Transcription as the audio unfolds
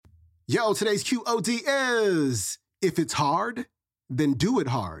Yo, today's QOD is, if it's hard, then do it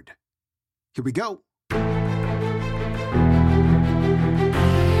hard. Here we go.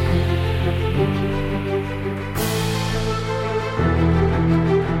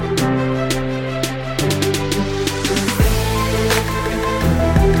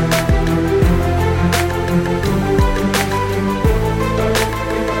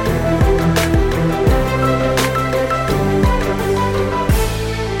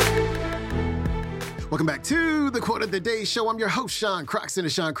 Welcome back to the Quote of the Day Show. I'm your host, Sean Croxton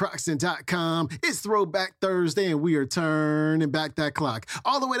of SeanCroxton.com. It's Throwback Thursday, and we are turning back that clock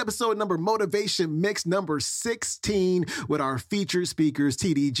all the way to episode number Motivation Mix number 16 with our featured speakers,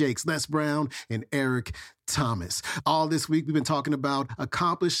 TD Jakes, Les Brown, and Eric Thomas. All this week, we've been talking about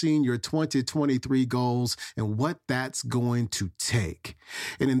accomplishing your 2023 goals and what that's going to take.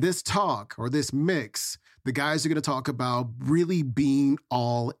 And in this talk, or this mix, the guys are going to talk about really being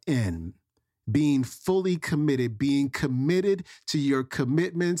all in. Being fully committed, being committed to your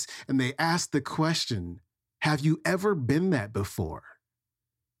commitments. And they ask the question, have you ever been that before?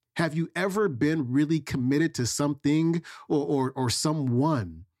 Have you ever been really committed to something or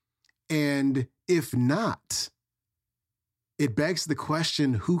someone? And if not, it begs the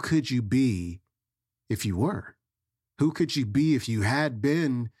question, who could you be if you were? Who could you be if you had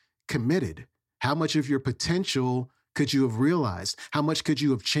been committed? How much of your potential could you have realized? How much could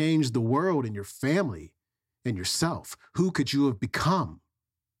you have changed the world and your family and yourself? Who could you have become?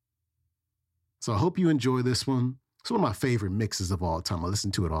 So I hope you enjoy this one. It's one of my favorite mixes of all time. I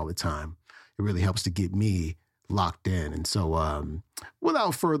listen to it all the time. It really helps to get me locked in. And so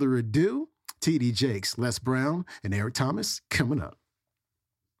without further ado, TD Jakes, Les Brown, and Eric Thomas coming up.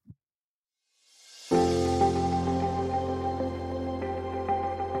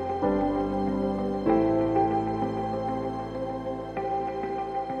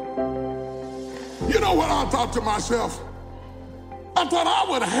 You know what I thought to myself? I thought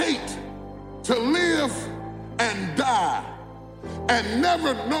I would hate to live and die and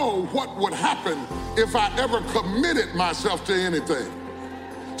never know what would happen if I ever committed myself to anything.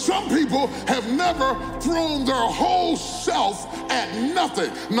 Some people have never thrown their whole self at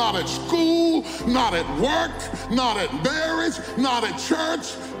nothing. Not at school, not at work, not at marriage, not at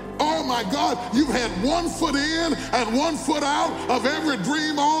church. Oh my God, you've had one foot in and one foot out of every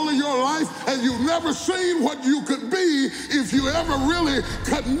dream all of your life, and you've never seen what you could be if you ever really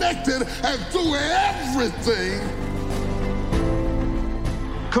connected and threw everything.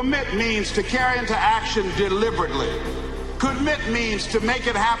 Commit means to carry into action deliberately. Commit means to make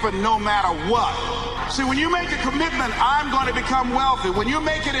it happen no matter what. See, when you make a commitment, I'm going to become wealthy. When you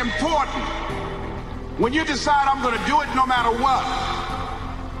make it important, when you decide I'm going to do it no matter what,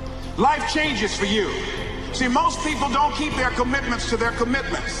 life changes for you. See, most people don't keep their commitments to their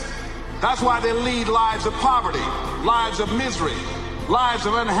commitments. That's why they lead lives of poverty, lives of misery, lives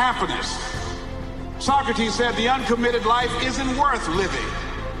of unhappiness. Socrates said the uncommitted life isn't worth living.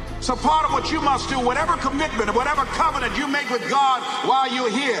 So part of what you must do, whatever commitment, whatever covenant you make with God while you're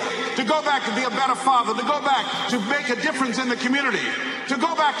here, to go back to be a better father, to go back to make a difference in the community, to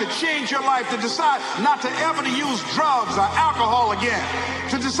go back to change your life, to decide not to ever to use drugs or alcohol again,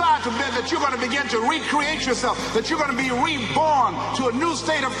 to decide that you're going to begin to recreate yourself, that you're going to be reborn to a new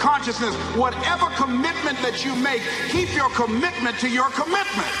state of consciousness. Whatever commitment that you make, keep your commitment to your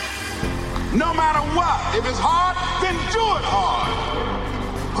commitment. No matter what. If it's hard, then do it hard.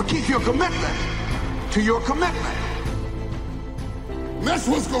 But keep your commitment to your commitment. That's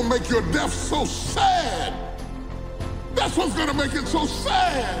what's going to make your death so sad. That's what's going to make it so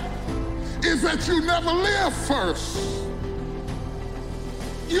sad, is that you never live first.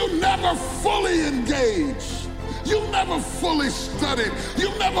 You never fully engaged. You never fully studied.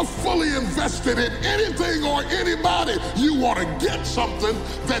 You never fully invested in anything or anybody. You want to get something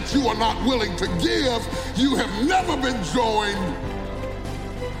that you are not willing to give. You have never been joined.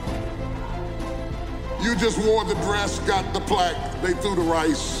 You just wore the dress, got the plaque, they threw the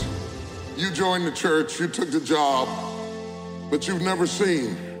rice. You joined the church, you took the job, but you've never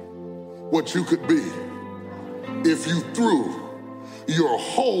seen what you could be if you threw your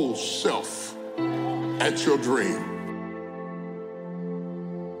whole self at your dream.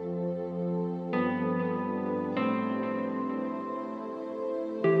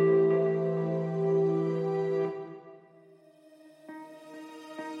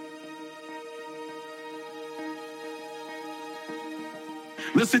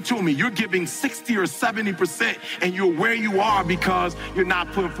 Listen to me, you're giving 60 or 70% and you're where you are because you're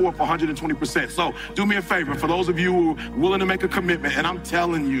not putting forth 120%. So do me a favor, for those of you who are willing to make a commitment, and I'm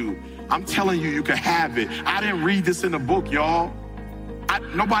telling you, you can have it. I didn't read this in the book, y'all.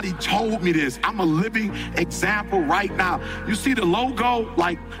 Nobody told me this. I'm a living example right now. You see the logo?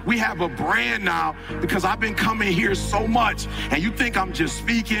 Like, we have a brand now because I've been coming here so much. And you think I'm just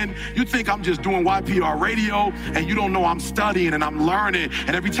speaking. You think I'm just doing YPR radio. And you don't know I'm studying and I'm learning.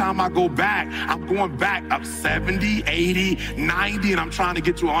 And every time I go back, I'm going back up 70, 80, 90, and I'm trying to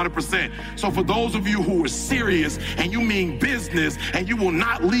get to 100%. So for those of you who are serious and you mean business and you will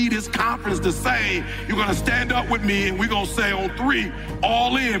not leave this conference the same, you're going to stand up with me and we're going to say on 3,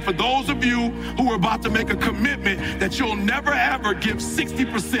 all in. For those of you who are about to make a commitment that you'll never ever give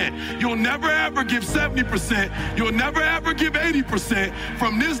 60%, you'll never ever give 70%, you'll never ever give 80%.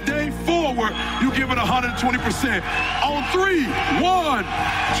 From this day forward, you give it 120%. On 3, 1,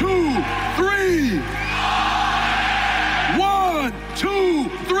 2, 3. 1, 2,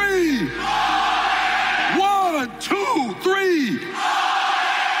 3. 1, 2, 3.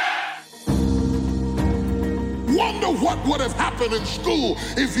 Wonder what would have happened in school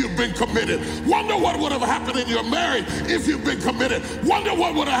if you'd been committed. Wonder what would have happened in your marriage if you'd been committed. Wonder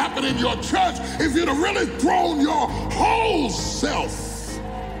what would have happened in your church if you'd have really thrown your whole self.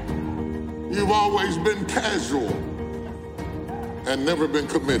 You've always been casual and never been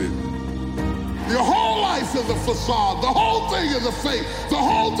committed. Your whole life is a facade. The whole thing is a fake. The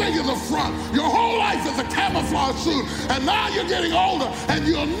whole thing is a front. Your whole life is a camouflage suit. And now you're getting older and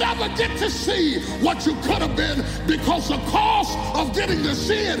you'll never get to see what you could have been because the cost of getting to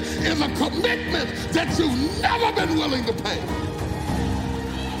see it is a commitment that you've never been willing to pay.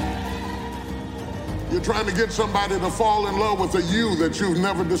 You're trying to get somebody to fall in love with a you that you've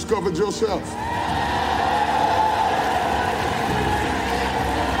never discovered yourself.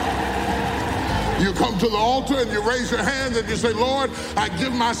 You come to the altar and you raise your hand and you say, Lord, I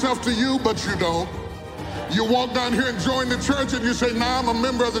give myself to you, but you don't. You walk down here and join the church and you say, now I'm a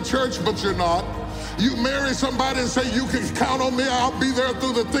member of the church, but you're not. You marry somebody and say, you can count on me, I'll be there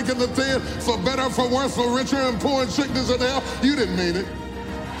through the thick and the thin, for better, for worse, for richer and poor, in sickness and health. You didn't mean it.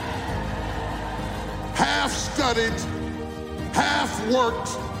 Half studied, half worked,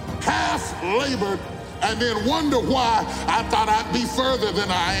 half labored, and then wonder why I thought I'd be further than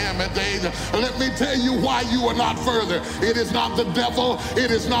I am at the age. Let me tell you why you are not further. It is not the devil,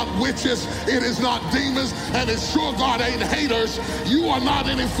 it is not witches, it is not demons, and it's sure God ain't haters. You are not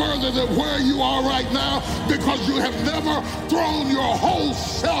any further than where you are right now because you have never thrown your whole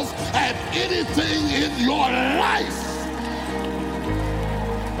self at anything in your life.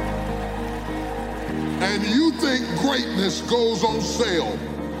 And you think greatness goes on sale.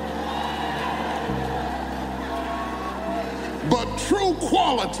 But true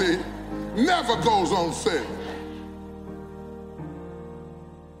quality never goes on sale.